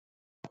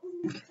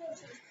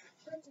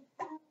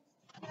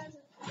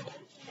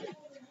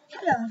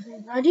Hello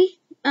everybody.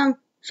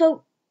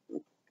 So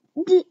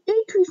the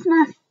E3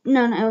 Smash,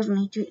 no, it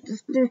wasn't E3.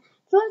 The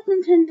first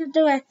Nintendo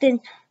Direct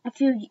in a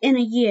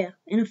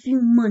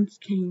few months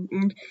came,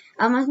 and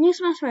as new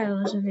Smash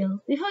Bros was revealed.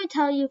 Before I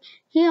tell you,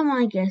 here are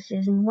my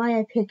guesses and why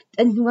I picked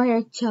and why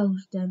I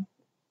chose them.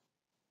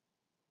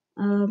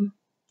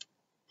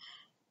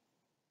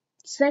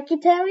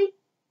 Secretary,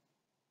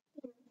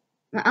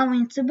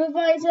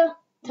 supervisor,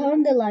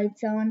 turn the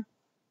lights on.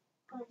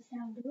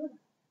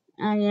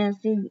 Yeah,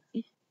 see,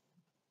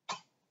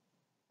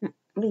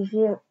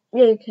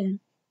 you can.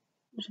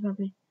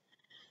 Probably.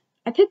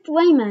 I picked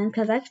Rayman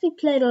because I actually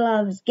played a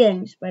lot of his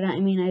games. By that I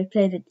mean I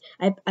played it.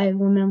 I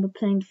remember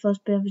playing the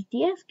first bit of his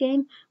DS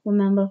game.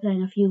 Remember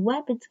playing a few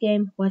Rabbids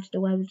games. Watched the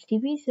Rabbids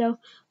TV show.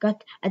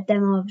 Got a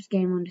demo of his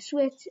game on the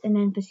Switch, and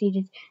then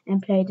proceeded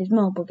and played his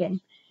mobile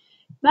game.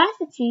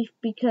 Master Chief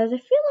because I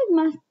feel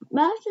like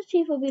Master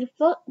Chief will be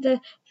the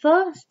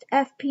first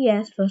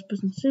FPS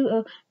first-person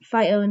shooter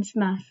fighter in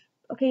Smash.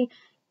 Okay,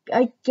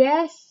 I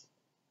guess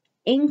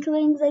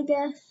Inklings. I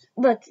guess,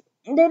 but.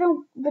 They're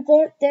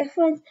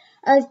different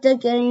as the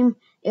game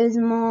is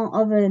more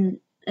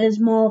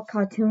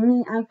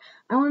cartoony.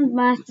 I want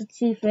Master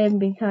Chief in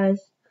because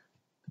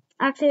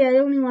actually I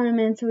only want him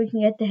in so we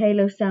can get the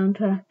Halo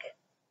soundtrack.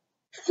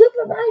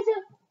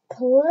 Supervisor,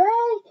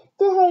 play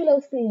the Halo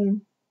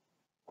theme.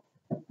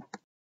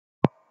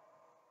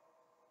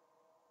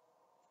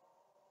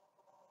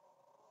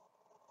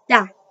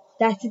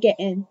 That's to get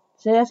in.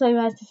 So that's why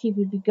Master Chief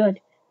would be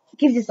good.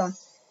 Keep this on.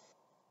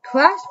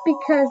 Crash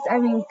because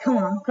come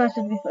on, Crash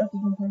would be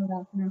fucking turn it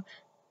off now.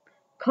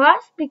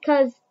 Crash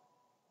because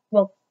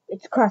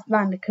it's Crash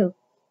Bandicoot.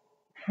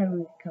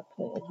 Hold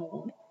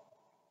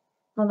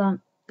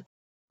on.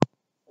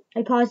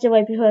 I paused it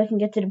right before I can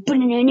get to the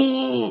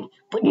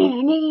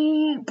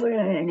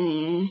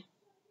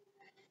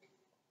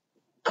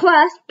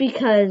Crash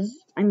because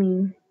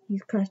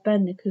he's Crash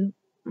Bandicoot.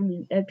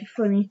 That'd be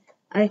funny.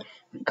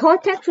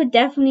 Cortex would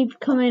definitely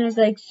come in as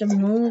like some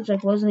moves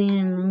like Rosalie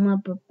and Luma,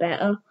 but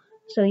better.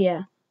 So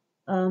yeah.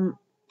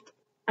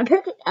 I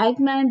picked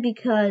Eggman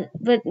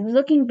but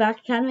looking back,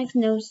 it kind of makes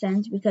no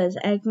sense because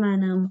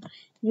Eggman,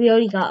 we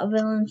already got a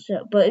villain,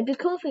 but it'd be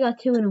cool if we got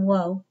two in a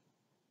row.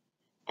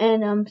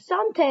 And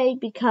Sante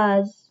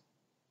because,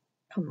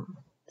 come on,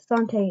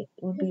 Sante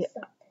would be.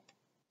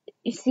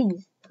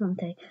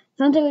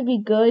 Sante would be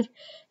good.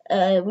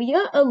 We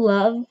got a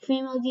lot of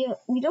female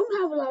We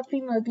don't have a lot of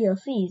female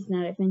DLCs now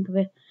that I think of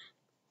it.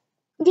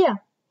 Yeah,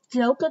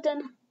 Joker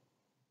then.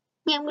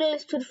 Yeah, I'm gonna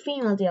list to the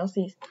female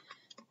DLCs.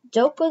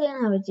 Joker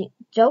didn't have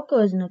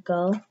Joker isn't a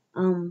girl.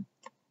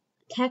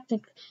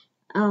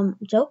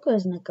 Joker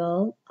isn't a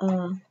girl.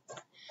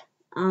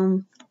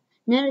 None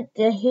of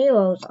the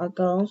heroes are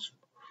girls.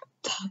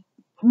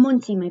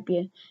 Muncie might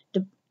be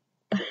the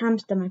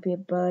hamster might be a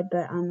bird,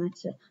 but I'm not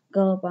sure.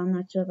 Girl, but I'm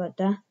not sure about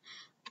that.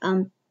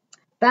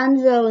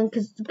 Banjo and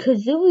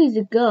Kazooie is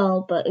a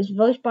girl, but is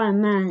voiced by a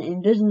man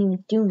and doesn't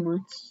even do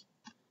much.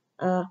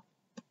 No.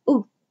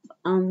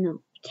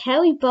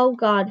 Terry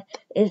Bogard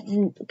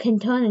can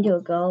turn into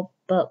a girl,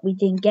 but we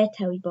didn't get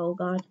Terry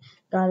Bogard.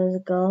 God is a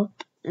girl,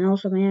 and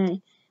also may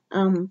I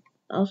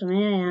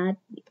add,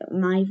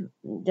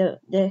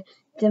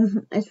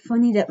 it's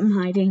funny that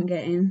I didn't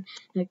get in.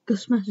 Like, go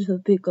smash for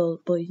big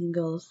old boys and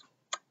girls.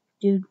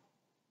 Dude,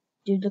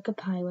 look at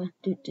Pyra.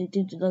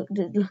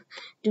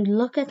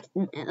 Look at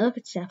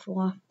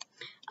Sephiroth.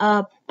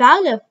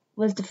 Bowler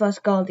was the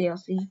first gold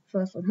DLC,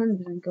 first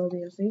 100% gold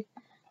DLC.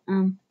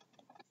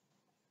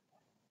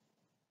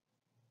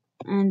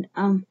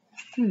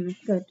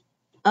 Good.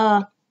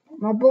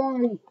 My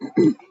boy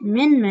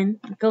Min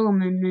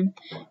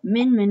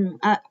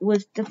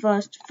was the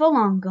first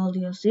full-on gold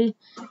DLC.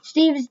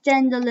 Steve is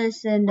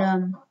genderless and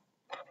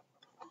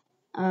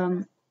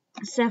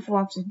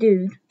Sephiroth's a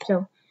dude.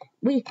 So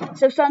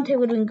Sante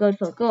would have been good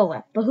for a girl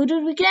rep. But who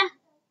did we get?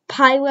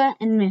 Pyra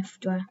and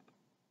Mythra.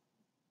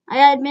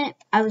 I admit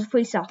I was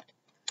pretty shocked.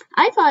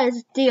 I thought it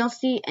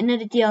was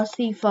another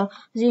DLC for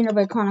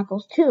Xenoblade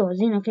Chronicles 2 or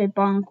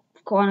Xenoblade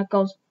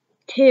Chronicles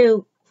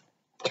 2.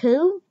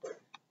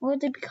 What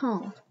would it be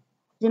called?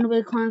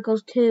 Xenoblade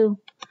Chronicles 2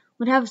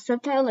 would have a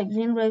subtitle like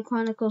Xenoblade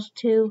Chronicles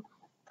 2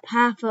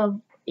 Path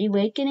of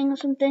Awakening or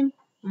something.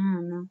 I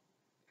don't know.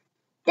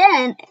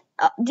 Then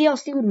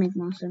DLC would make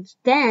more sense.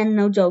 Then,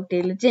 no joke,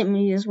 they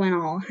legitimately just went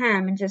all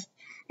ham and just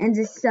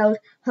showed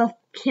her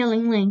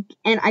killing Link.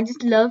 And I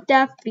just love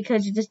that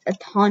because it's just a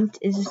taunt.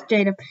 It's just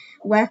straight up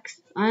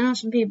Wex. I know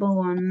some people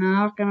who are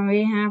not gonna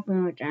be happy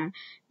with that.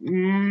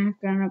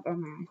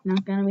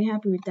 Not gonna be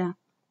happy with that.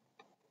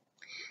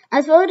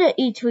 As for the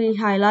E3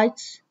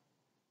 highlights,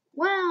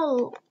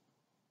 well,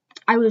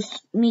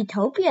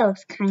 Miitopia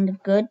looks kind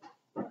of good.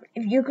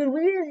 If you could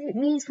read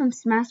these from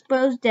Smash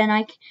Bros, then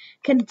I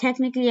can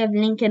technically have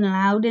Lincoln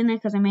Loud in it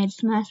because I made a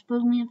Smash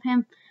Bros me of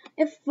him,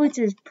 which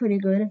is pretty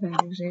good if I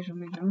do say so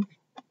myself.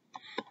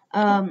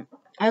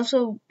 Here's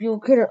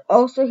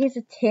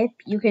a tip: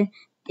 you can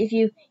if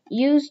you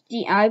use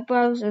the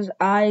eyebrows as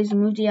eyes,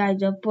 move the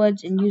eyes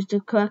upwards, and use the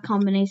correct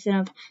combination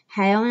of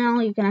hair and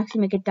all, you can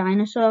actually make a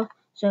dinosaur.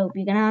 So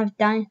you can have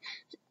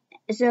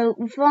So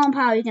with Pyra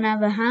Power, you can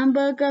have a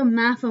hamburger,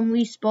 math and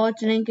Wii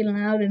Sports, Lincoln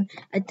Loud, and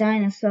a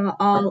dinosaur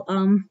all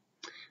on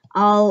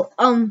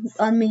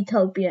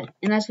Miitopia.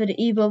 And as for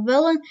the evil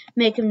villain,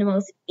 make him the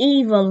most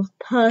evil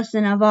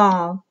person of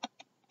all.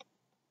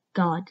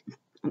 God,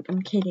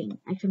 I'm kidding.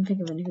 I couldn't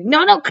think of anything.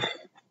 No.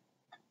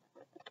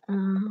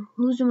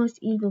 Who's the most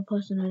evil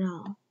person at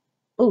all?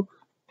 Oh,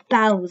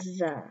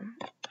 Bowser.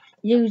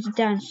 Use the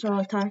dinosaur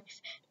attacks,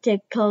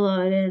 take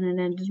color in, and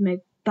then just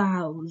make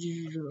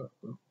Bowser.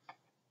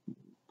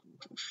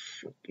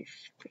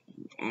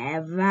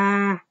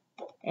 Ever.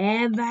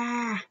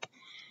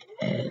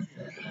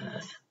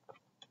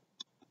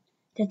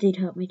 That did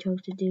hurt my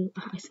toes to do.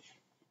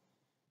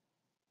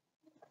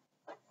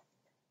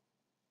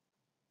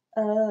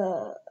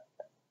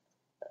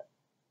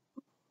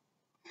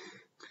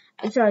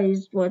 I saw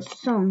his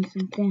songs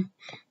and then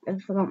I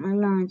forgot my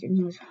lines and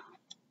he was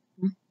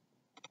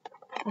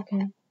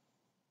okay.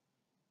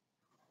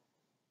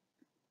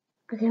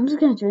 Okay, I'm just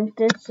gonna drink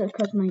this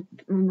because my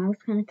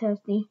mouth's kinda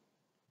thirsty.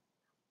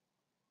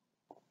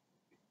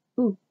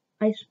 Ooh,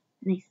 ice,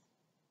 nice.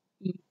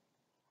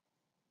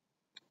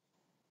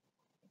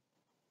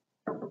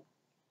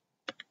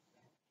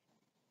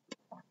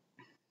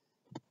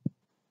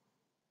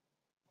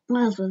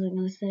 What else was I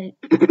gonna say?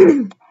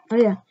 Oh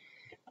yeah.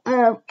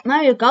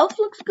 Mario Golf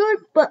looks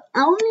good, but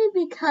only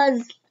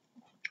because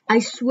I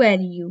swear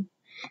to you,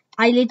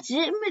 I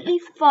legitimately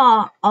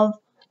thought of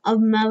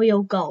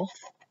Mario Golf,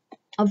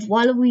 of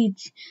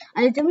Waluigi.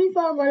 I legitimately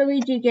thought of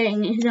Waluigi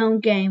getting his own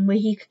game where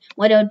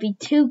there would be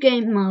two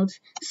game modes,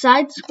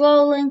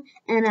 side-scrolling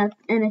and a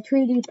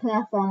 3D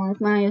platform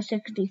like Mario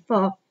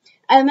 64.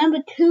 I remember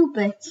two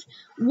bits.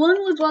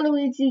 One was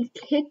Waluigi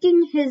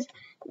kicking his.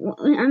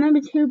 I remember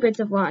two bits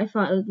of what I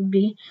thought it would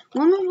be.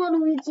 One was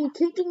Waluigi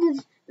kicking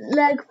his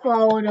leg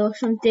forward or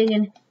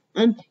something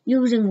and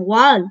using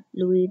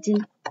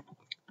Waluigi.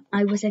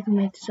 I wish I could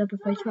make this up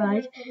if I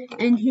tried.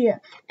 And he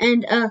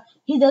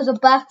does a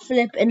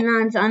backflip and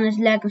lands on his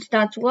leg and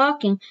starts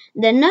walking.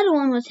 Then another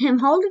one was him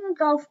holding a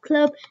golf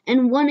club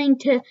and running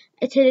to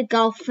the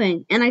golf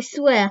thing. And I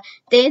swear,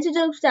 they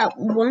introduced that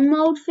one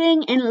mode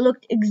thing and it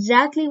looked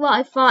exactly what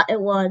I thought it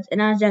was.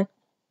 And I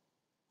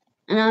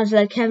was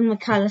like Kevin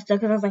McAllister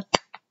because I was like,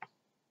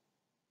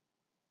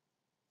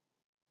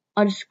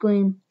 I'll just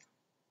scream.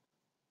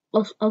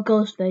 I'll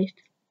Ghostface.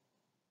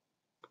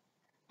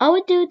 I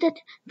would do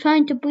that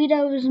trying to breathe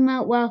out of his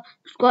mouth while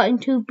squatting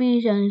two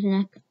bees on his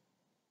neck.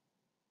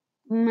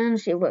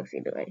 Honestly, it works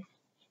either way.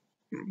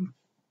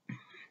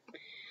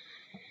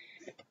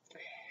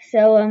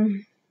 So,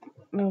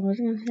 what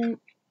was I gonna say?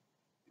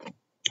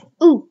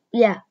 Ooh,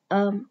 yeah,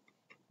 those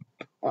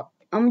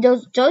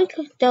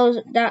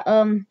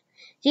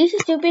these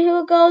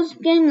superhero girls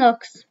game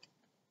looks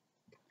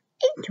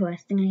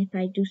interesting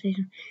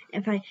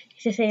if I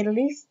should say the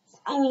least.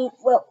 I mean,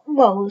 well,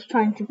 I was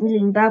trying to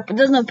lean back, but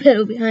there's no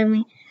pillow behind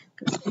me.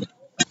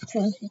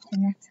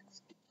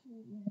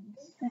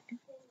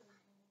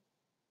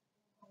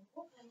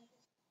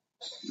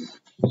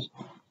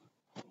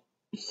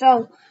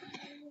 So,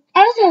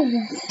 as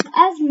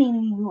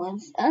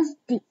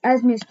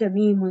Mr.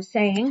 Meme was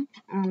saying,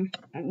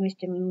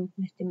 Mr.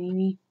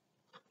 Meme,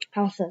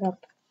 I'll set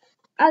up.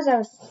 As I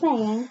was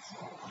saying,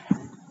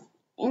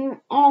 and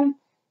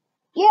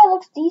yeah, it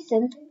looks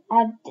decent.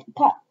 I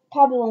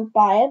probably won't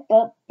buy it,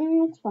 but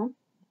it's fine.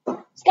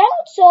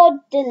 Skyward Sword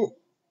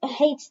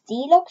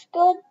HD looks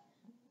good,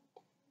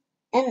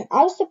 and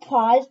I was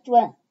surprised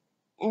when.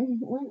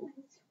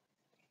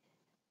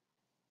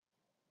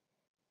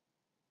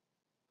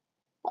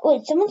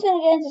 Wait, someone's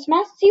gonna get into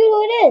Smash. See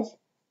who it is.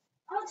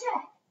 I'll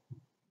check.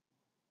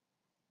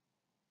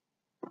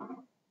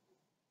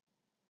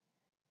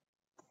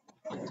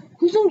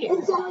 Who's gonna get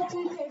into Smash?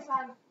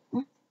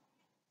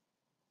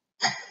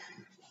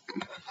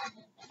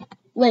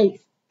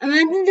 Wait,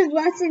 imagine just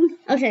watching.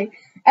 Okay,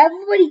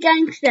 everybody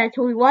gangster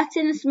till we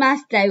watching a Smash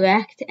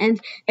Direct,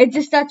 and it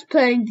just starts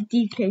playing the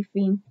DK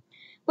theme.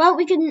 Well,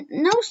 we can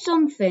know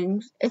some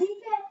things. DK family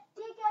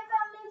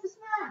for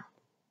Smash.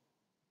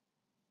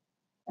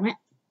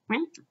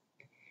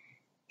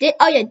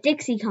 Oh yeah,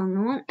 Dixie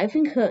Kong. One. I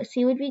think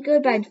she would be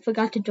good, but I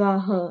forgot to draw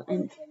her.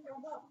 And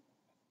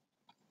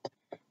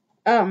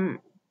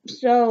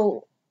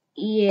so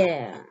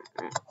yeah,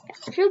 I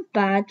feel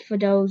bad for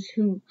those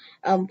who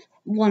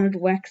wanted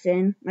Wax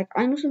in. Like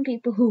I know some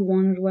people who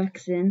wanted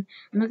Wax in.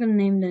 I'm not gonna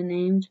name their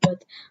names,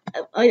 but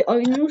I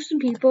know some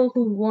people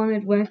who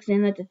wanted Wax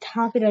in at the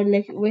top of their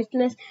wish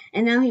list,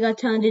 and now he got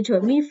turned into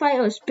a Mii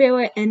fighter, a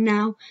spirit, and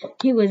now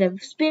he was a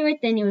spirit,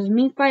 then he was a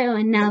Mii fighter,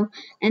 and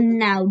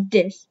now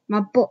this.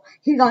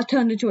 He got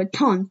turned into a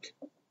taunt.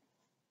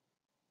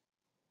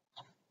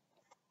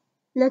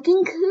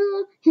 Looking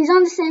cool. He's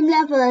on the same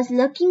level as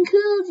Looking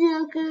Cool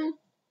Joker.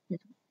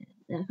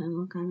 That's my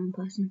more common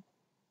person.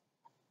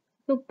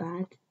 I feel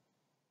bad.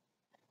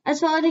 As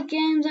for other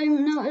games, I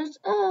noticed,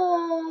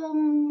 I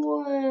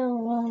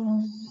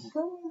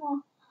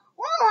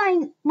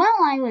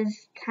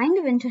was kind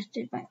of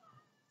interested by.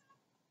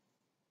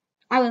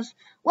 I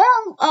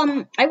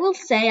will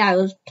say I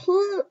was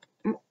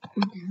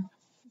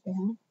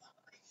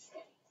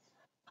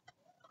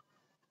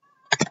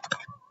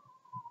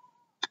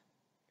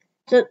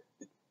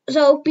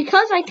so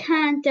because I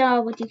can't,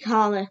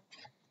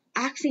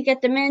 actually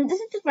get them in. This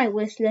is just my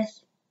wish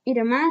list.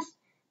 Either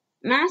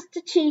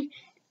Master Chief,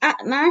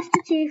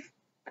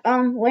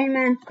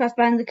 Wayman, Crash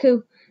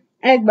Bandicoot,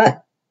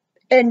 Eggman,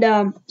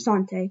 and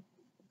Sante.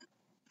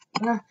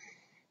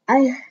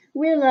 I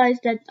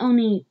realized that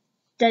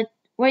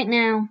right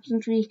now,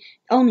 since we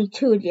only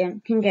 2 of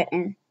them can get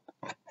in.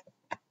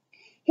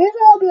 Here's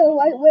what I'll be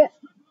alright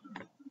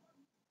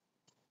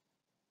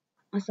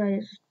with. Sorry,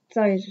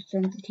 I just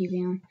turned the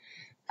TV on.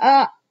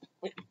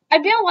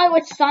 I'd be alright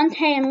with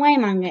Sante and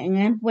Wayman getting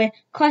in, with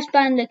Crash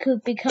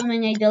Bandicoot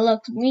becoming a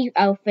deluxe Mii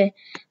outfit,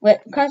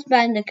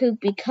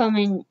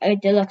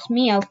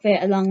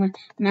 along with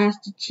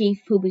Master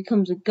Chief, who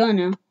becomes a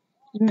gunner,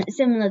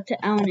 similar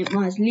to Alan it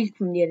was leaked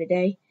from the other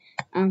day.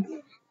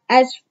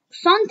 As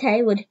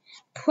Sante would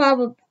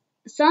probably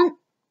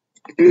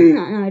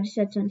no, I just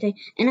said something.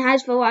 And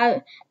as for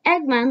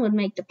Eggman would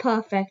make the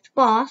perfect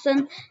boss,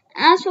 and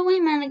as for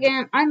Wayman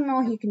again, I don't know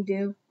what he can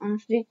do,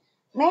 honestly.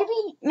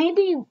 Maybe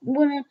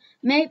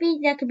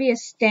there could be a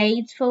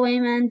stage for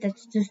Wayman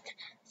that's just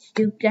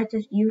stupid, that's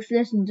just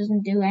useless and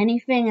doesn't do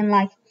anything, and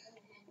like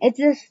it's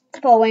just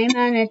for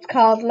Wayman. It's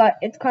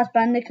Crash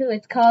Bandicoot.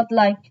 It's called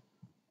like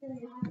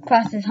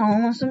Crash's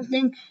Home or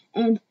something,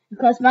 and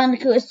Crash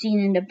Bandicoot is seen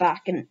in the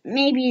back, and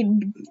maybe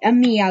a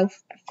Mii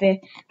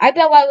outfit. I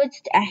bet I would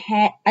a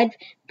head. I'd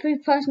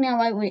personally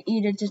I would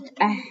either just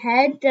a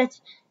head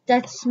that's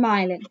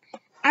smiling.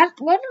 Why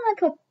don't I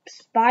put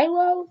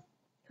Spyro?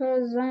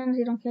 Because I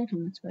honestly don't care too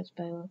much about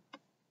Spyro.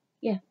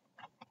 Yeah,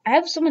 I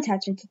have some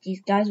attachment to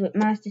these guys with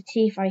Master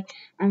Chief.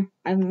 I'm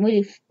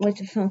really with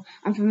the film.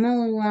 I'm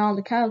familiar with all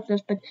the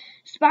characters, but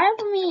Spyro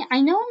for me,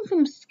 I know him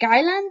from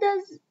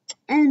Skylanders,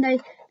 and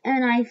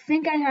I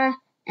think I have,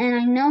 and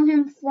I know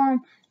him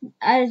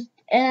as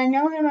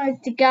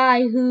the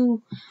guy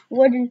who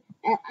wouldn't.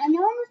 I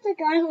know him as the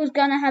guy who was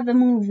gonna have a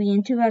movie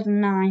in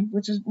 2009,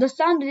 that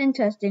sounded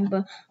interesting,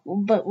 but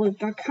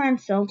got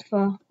cancelled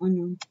for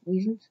unknown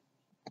reasons.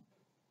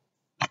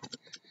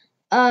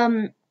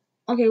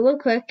 Okay, real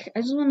quick,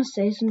 I just want to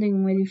say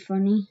something really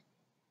funny.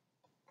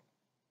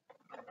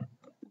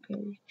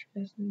 Okay,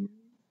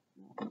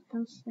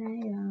 I'll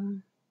say,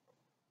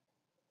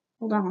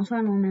 hold on, I'm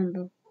trying to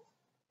remember.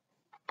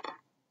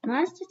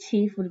 Master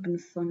Chief would have been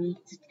funny.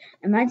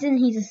 Imagine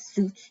he just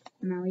suits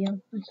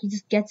Mario. Like, he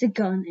just gets a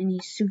gun and he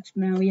shoots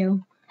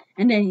Mario.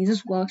 And then he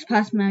just walks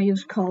past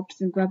Mario's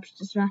corpse and grabs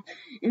the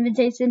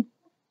invitation.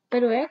 By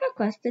the way, I got a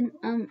question.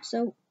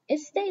 So, it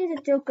stated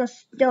that Joker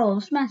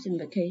stole Smash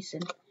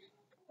Invitation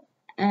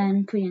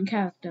and Korean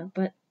character,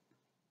 but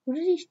who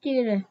did he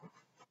steal it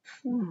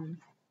from?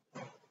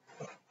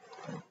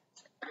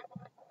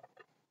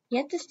 He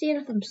had to steal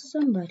it from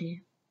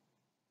somebody.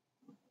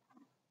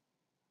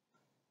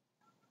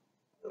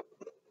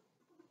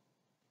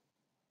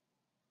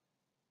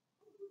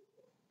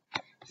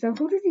 So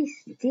who did he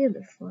steal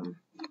it from?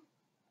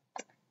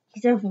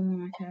 He stole it from one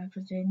of my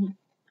characters, didn't he?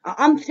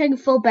 I'm taking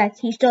full bets.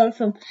 He stole it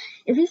from.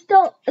 If he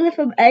stole it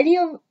from any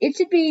of, it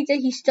should be that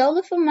he stole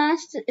it from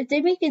Master. If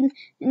they make it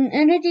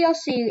in a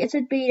DLC, it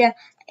should be that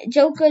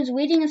Joker's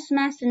reading a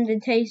Smash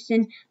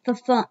Invitation for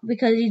fun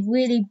because he's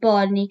really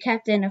bored and he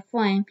kept it in a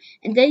frame.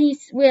 And then he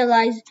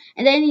realized,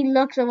 and then he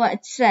looks at what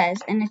it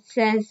says, and it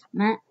says,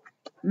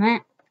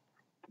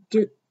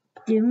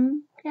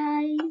 Doom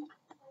guy.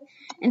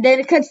 And then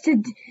it cuts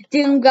to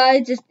Doom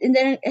guy, and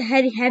then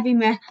heavy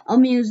metal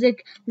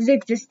music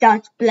just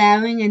starts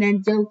blaring, and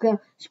then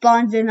Joker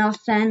spawns in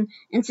Arsene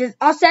and says,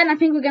 Arsene, I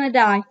think we're gonna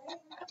die.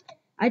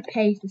 I'd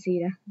pay to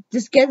see that.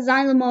 Just get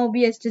Xylo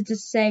Mobius to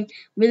just say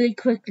really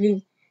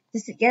quickly.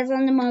 Just get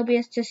Xylo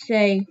Mobius to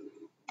say,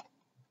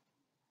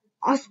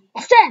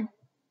 Arsene!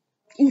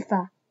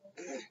 Aoife.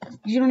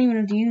 You don't even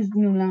have to use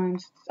new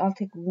lines. I'll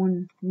take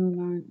one new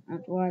line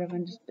out whatever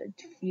and just a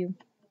few.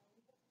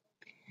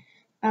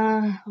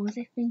 What was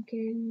I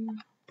thinking?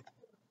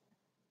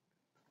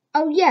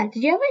 Oh yeah,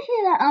 did you ever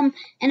hear that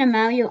in a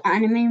Mario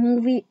anime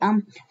movie,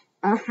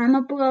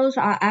 Hammer Bros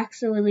are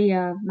actually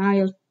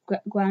Mario's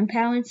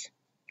grandparents?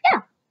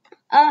 Yeah.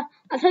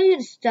 I'll tell you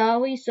the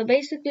story. So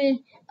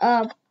basically,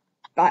 I'm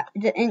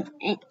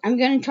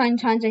gonna try and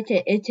translate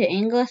it to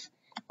English.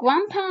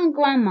 Grandpa and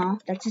Grandma,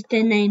 that's just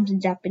their names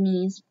in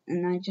Japanese,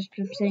 and I just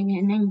been saying it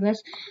in English,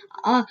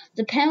 are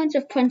the parents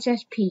of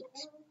Princess Peach.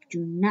 Do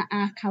not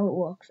ask how it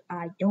works.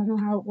 I don't know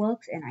how it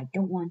works, and I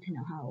don't want to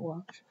know how it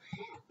works.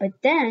 But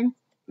then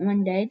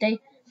one day they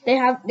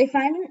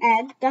find an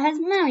egg that has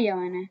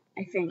Mario in it.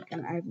 I think,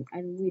 and I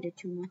read it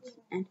too much,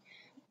 and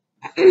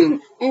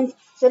and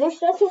so they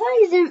start to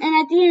raise him,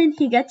 and at the end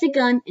he gets a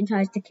gun and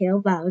tries to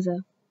kill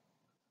Bowser.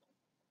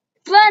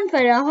 Fun for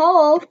the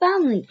whole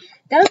family.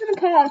 That was in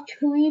part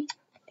 3.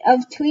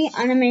 of 3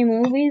 anime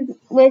movies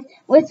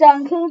which are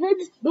included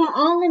but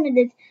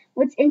unlimited,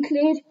 which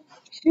include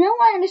Snow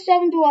White and the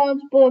Seven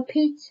Dwarfs, but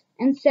Peach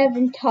and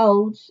Seven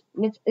Toads,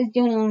 which is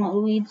the only one with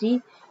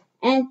Luigi.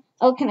 And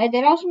can I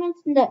did also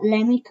mention that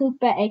Lemmy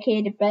Cooper,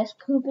 aka the best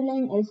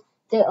Koopaling, is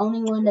the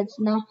only one that's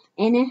not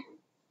in it.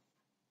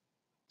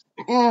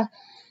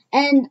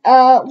 And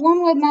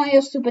one with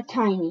Mario Super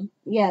Tiny.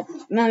 Yeah,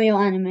 Mario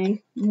anime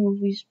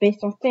movies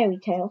based on fairy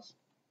tales.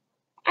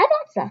 I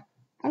watched that.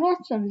 I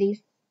watched some of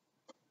these.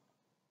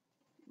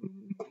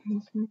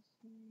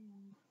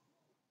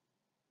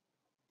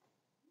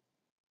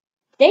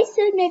 They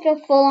should make a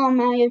full-on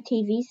Mario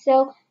TV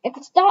show. It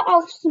could start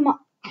off small.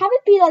 Have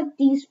it be like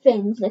these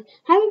things. Like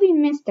have it be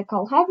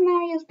mystical. Have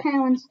Mario's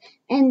parents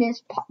in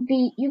this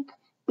be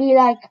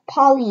like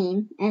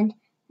Pauline, and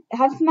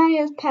have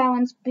Mario's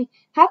parents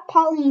have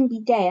Pauline be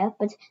there,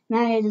 but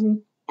Mario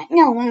doesn't.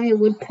 No, Mario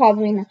would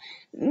probably not.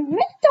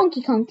 Make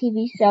Donkey Kong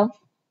TV show.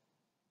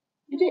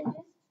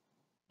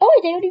 Oh,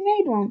 they already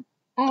made one.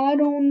 I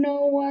don't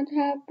know what's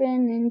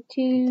happening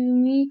to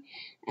me.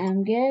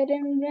 I'm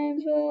getting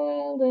blamed for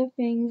all the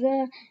things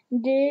I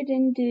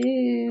didn't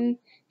do.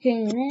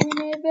 Can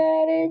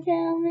anybody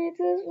tell me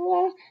just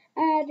what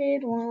I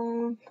did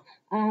wrong?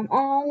 I'm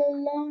all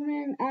alone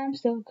and I'm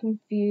so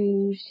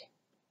confused.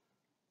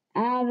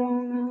 I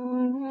don't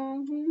know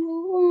how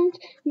you want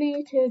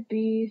me to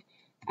be.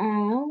 I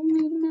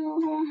only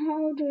know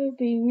how to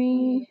be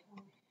me.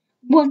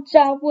 Once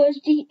I was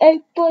the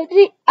 8, but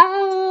the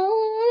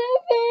I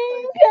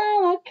think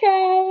I'm a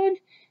coward,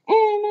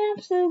 an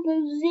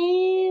absolute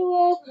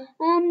zero.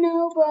 I'm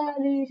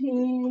nobody's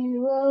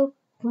hero.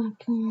 An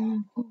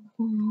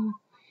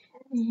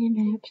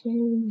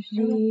absolute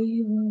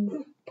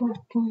zero.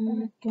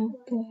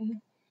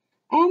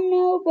 I'm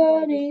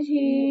nobody's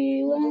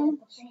hero.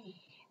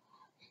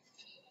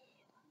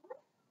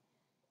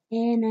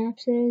 An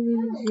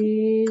absolute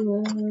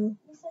zero.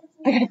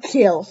 I got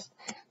chills.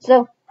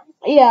 So,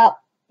 yeah,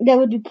 that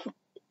would be.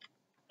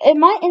 In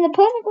the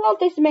perfect world,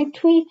 they should make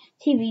Tweet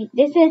TV.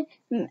 They should.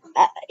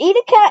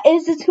 Cat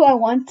is just who I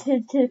want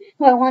to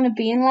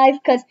be in life,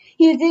 because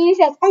he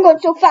says, "I'm going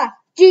so fast,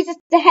 Jesus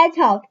the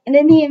Hedgehog," and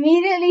then he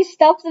immediately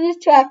stops in his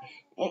track,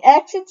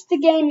 exits the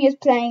game he is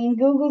playing, and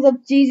Googles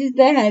up Jesus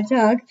the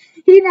Hedgehog.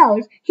 He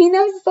knows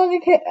the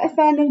Sonic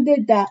fandom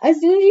did that. As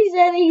soon as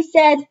he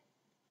said.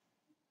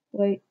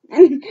 Wait.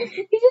 He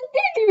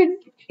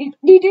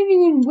didn't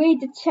even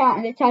read the chat,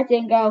 and the chat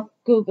didn't go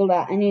Google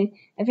that, and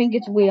I think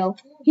it's real.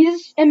 He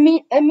just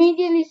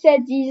immediately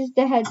said Jesus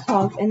the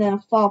Hedgehog, and then a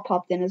thought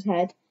popped in his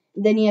head.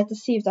 And then he had to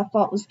see if that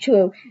thought was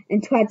true,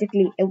 and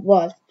tragically it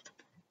was.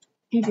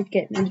 He did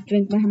get me to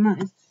drink my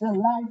mouth. It's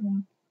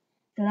saliva.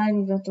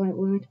 Saliva is not the right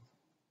word.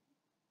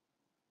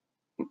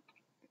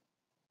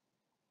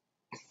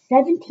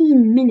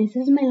 17 minutes.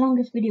 This is my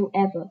longest video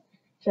ever.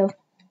 So,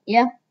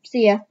 yeah,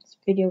 see ya. This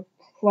video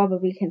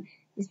probably can.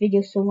 This video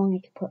is so long I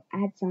can put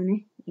ads on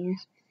it.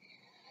 Yes.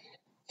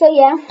 So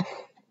yeah.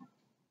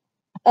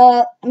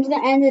 I'm just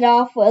gonna end it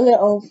off with a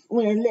little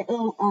thing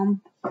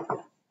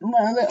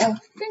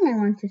I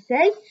want to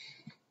say.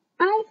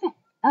 I think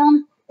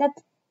that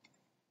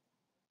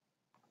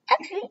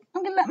actually I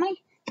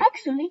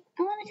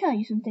want to tell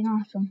you something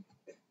awesome.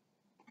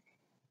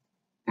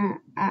 I'm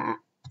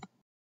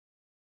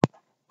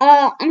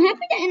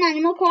happy that in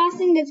Animal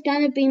Crossing there's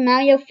gonna be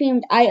Mario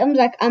themed items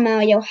like a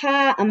Mario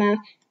hat, a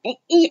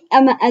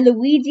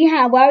Luigi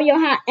hat, a Wario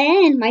hat,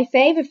 and my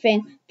favorite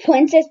thing,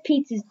 Princess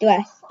Peach's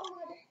dress.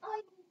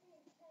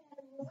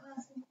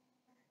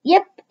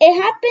 Yep,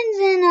 it happens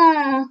in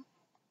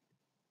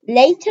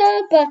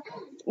later, but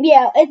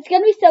yeah, it's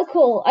gonna be so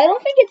cool. I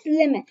don't think it's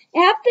limit.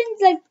 It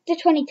happens like the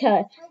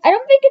 23rd. I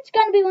don't think it's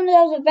gonna be one of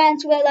those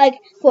events where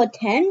like for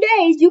 10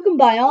 days you can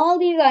buy all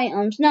these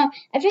items. No,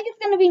 I think it's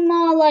gonna be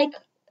more like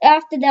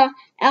after that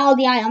all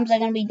the items are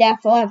gonna be there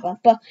forever.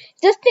 But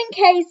just in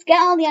case, get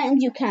all the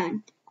items you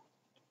can.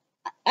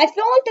 I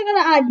feel like they're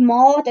gonna add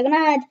more. They're gonna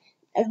add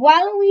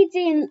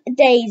Waluigi and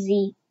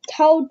Daisy,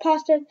 Toad,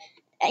 pasta.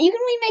 You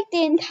can remake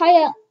the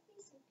entire.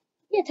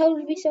 Yeah, Toad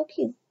would be so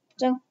cute.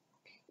 So.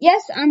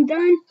 Yes, I'm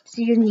done.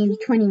 So you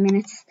need 20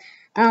 minutes.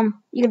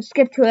 You can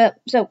skip to it.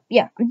 So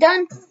yeah, I'm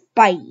done.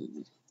 Bye.